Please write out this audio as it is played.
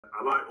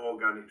I like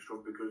organic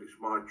stuff because it's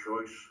my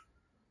choice.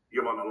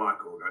 You might not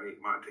like organic,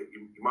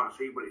 you might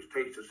see, but it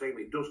tastes the same.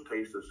 It does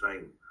taste the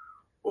same.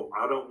 But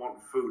I don't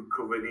want food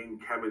covered in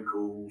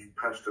chemicals,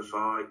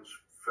 pesticides,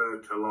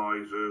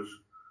 fertilizers,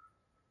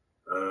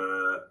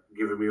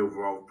 giving me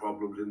overall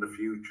problems in the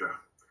future.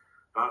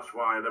 That's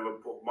why I never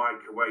put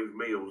microwave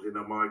meals in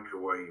a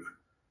microwave.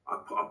 I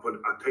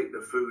take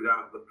the food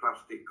out of the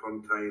plastic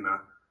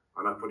container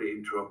and I put it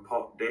into a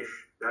pot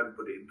dish, then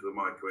put it into the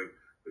microwave,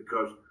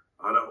 because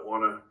I don't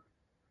want to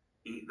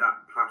eat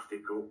that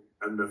plastic up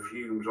and the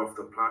fumes off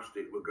the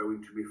plastic will go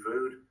into my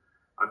food.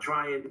 I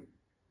try and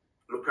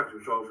look at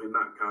myself in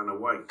that kind of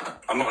way.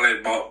 I'm not going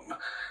to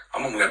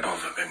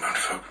bother me, man.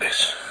 Fuck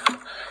this.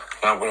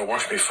 Now I'm going to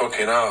wash my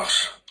fucking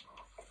arse.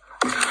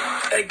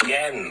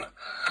 Again.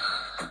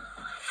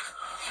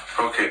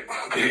 Fuck it.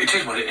 It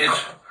is what it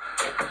is.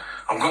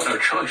 I've got no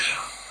choice.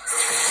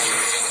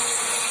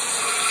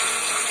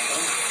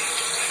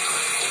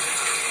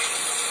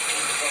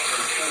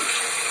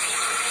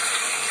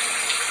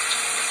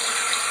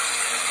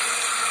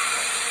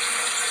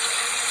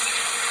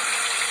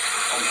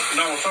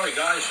 No, I'm sorry,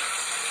 guys.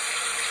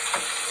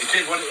 It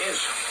is what it is.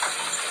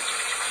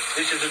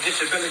 This is a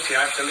disability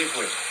I have to live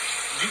with.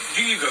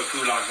 Do you go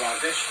through life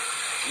like this?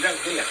 You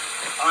don't, do you?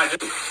 I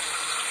do.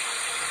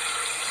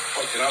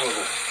 Fucking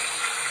horrible.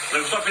 If I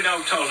was up in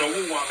hotels, I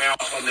wouldn't wipe my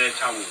ass on their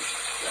towels.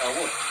 Yeah, I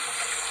would.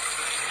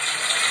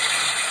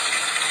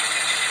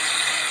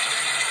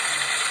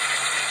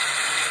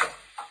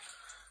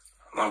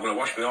 Now I'm going to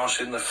wash my ass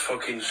in the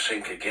fucking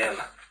sink again.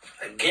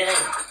 Again.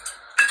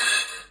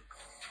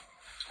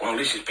 Well, at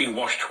least it's been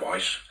washed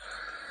twice.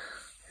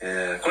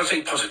 Yeah, got to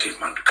stay positive,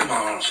 man. Come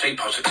on, stay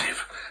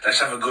positive. Let's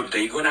have a good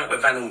day. Going out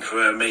with Venom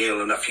for a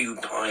meal and a few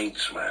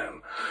pints,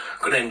 man.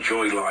 Gonna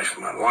enjoy life,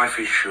 man. Life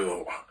is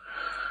short.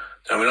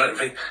 I mean,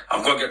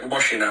 I've got to get the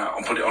washing out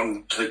and put it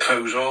on to the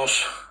clothes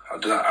horse. I'll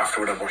do that after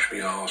when I wash my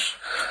arse.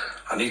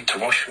 I need to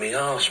wash my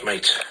arse,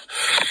 mate.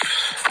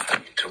 I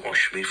need to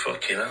wash my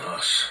fucking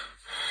arse.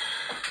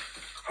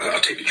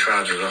 I'll take the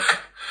trousers off.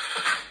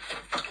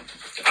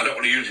 I don't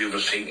want to use the other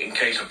sink in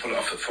case I pull it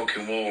off the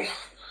fucking wall.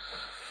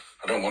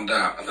 I don't want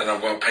that, and then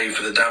I've got to pay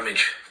for the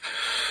damage.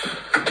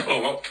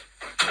 Oh, well,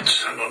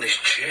 stand on this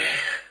chair.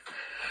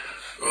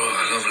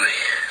 Oh, lovely.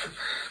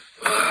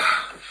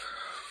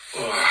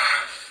 Oh.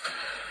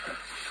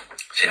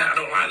 See, I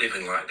don't like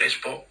living like this,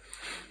 but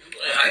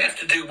I have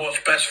to do what's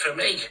best for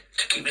me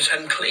to keep this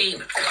hand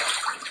clean.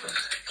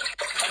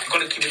 I've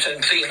got to keep this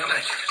hand clean, haven't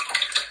I?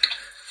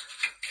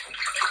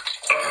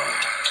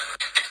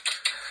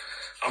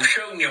 I'm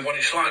showing you what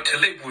it's like to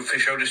live with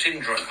fish odor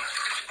syndrome.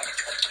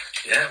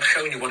 Yeah, I'm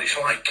showing you what it's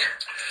like.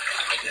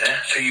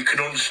 Yeah, so you can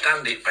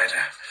understand it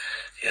better.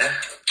 Yeah.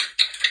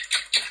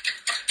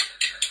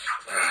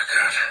 Oh,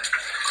 God.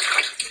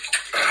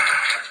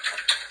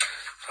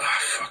 Oh,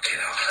 fucking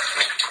hell.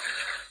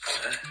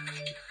 Yeah.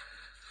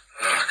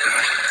 Oh,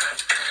 God.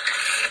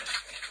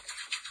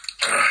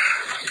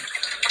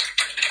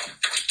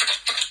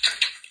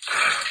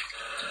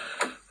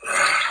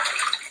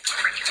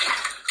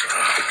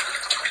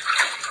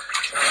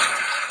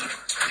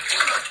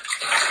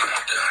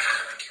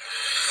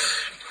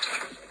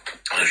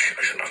 I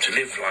shouldn't have to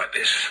live like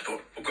this, but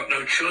I've got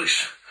no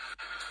choice.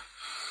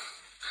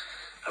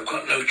 I've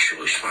got no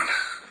choice, man.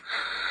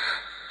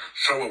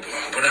 So,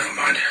 but never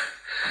mind.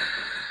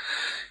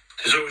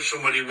 There's always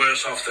somebody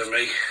worse off than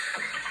me.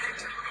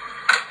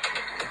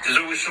 There's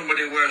always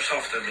somebody worse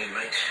off than me,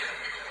 mate.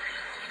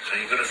 So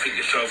you've got to think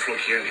yourself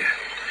lucky, haven't you?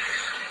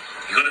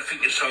 You've got to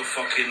think yourself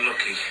fucking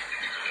lucky.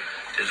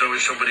 There's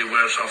always somebody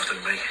worse off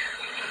than me.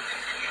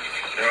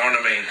 You know what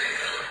I mean?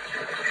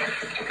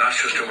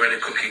 That's just the way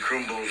the cookie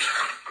crumbles.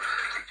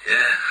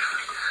 Yeah.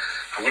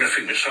 I'm going to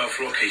think myself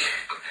lucky.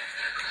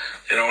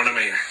 You know what I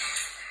mean?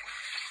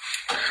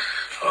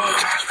 Oh,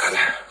 that's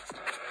better.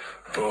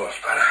 Oh, that's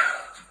better.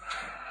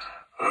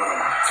 Oh.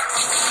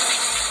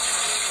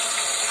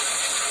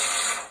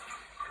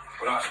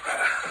 Well, that's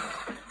better.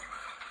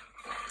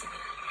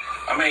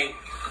 I mean,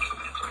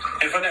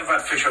 if I never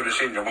had fish odor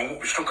syndrome, I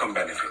wouldn't be stuck on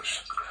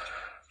benefits.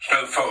 It's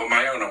no fault of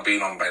my own on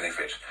being on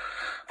benefits.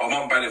 But I'm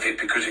on benefit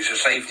because it's a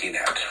safety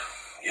net.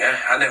 Yeah,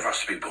 I never have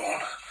to be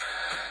born.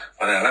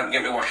 Well then, let me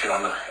get me washing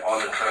on the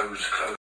clothes.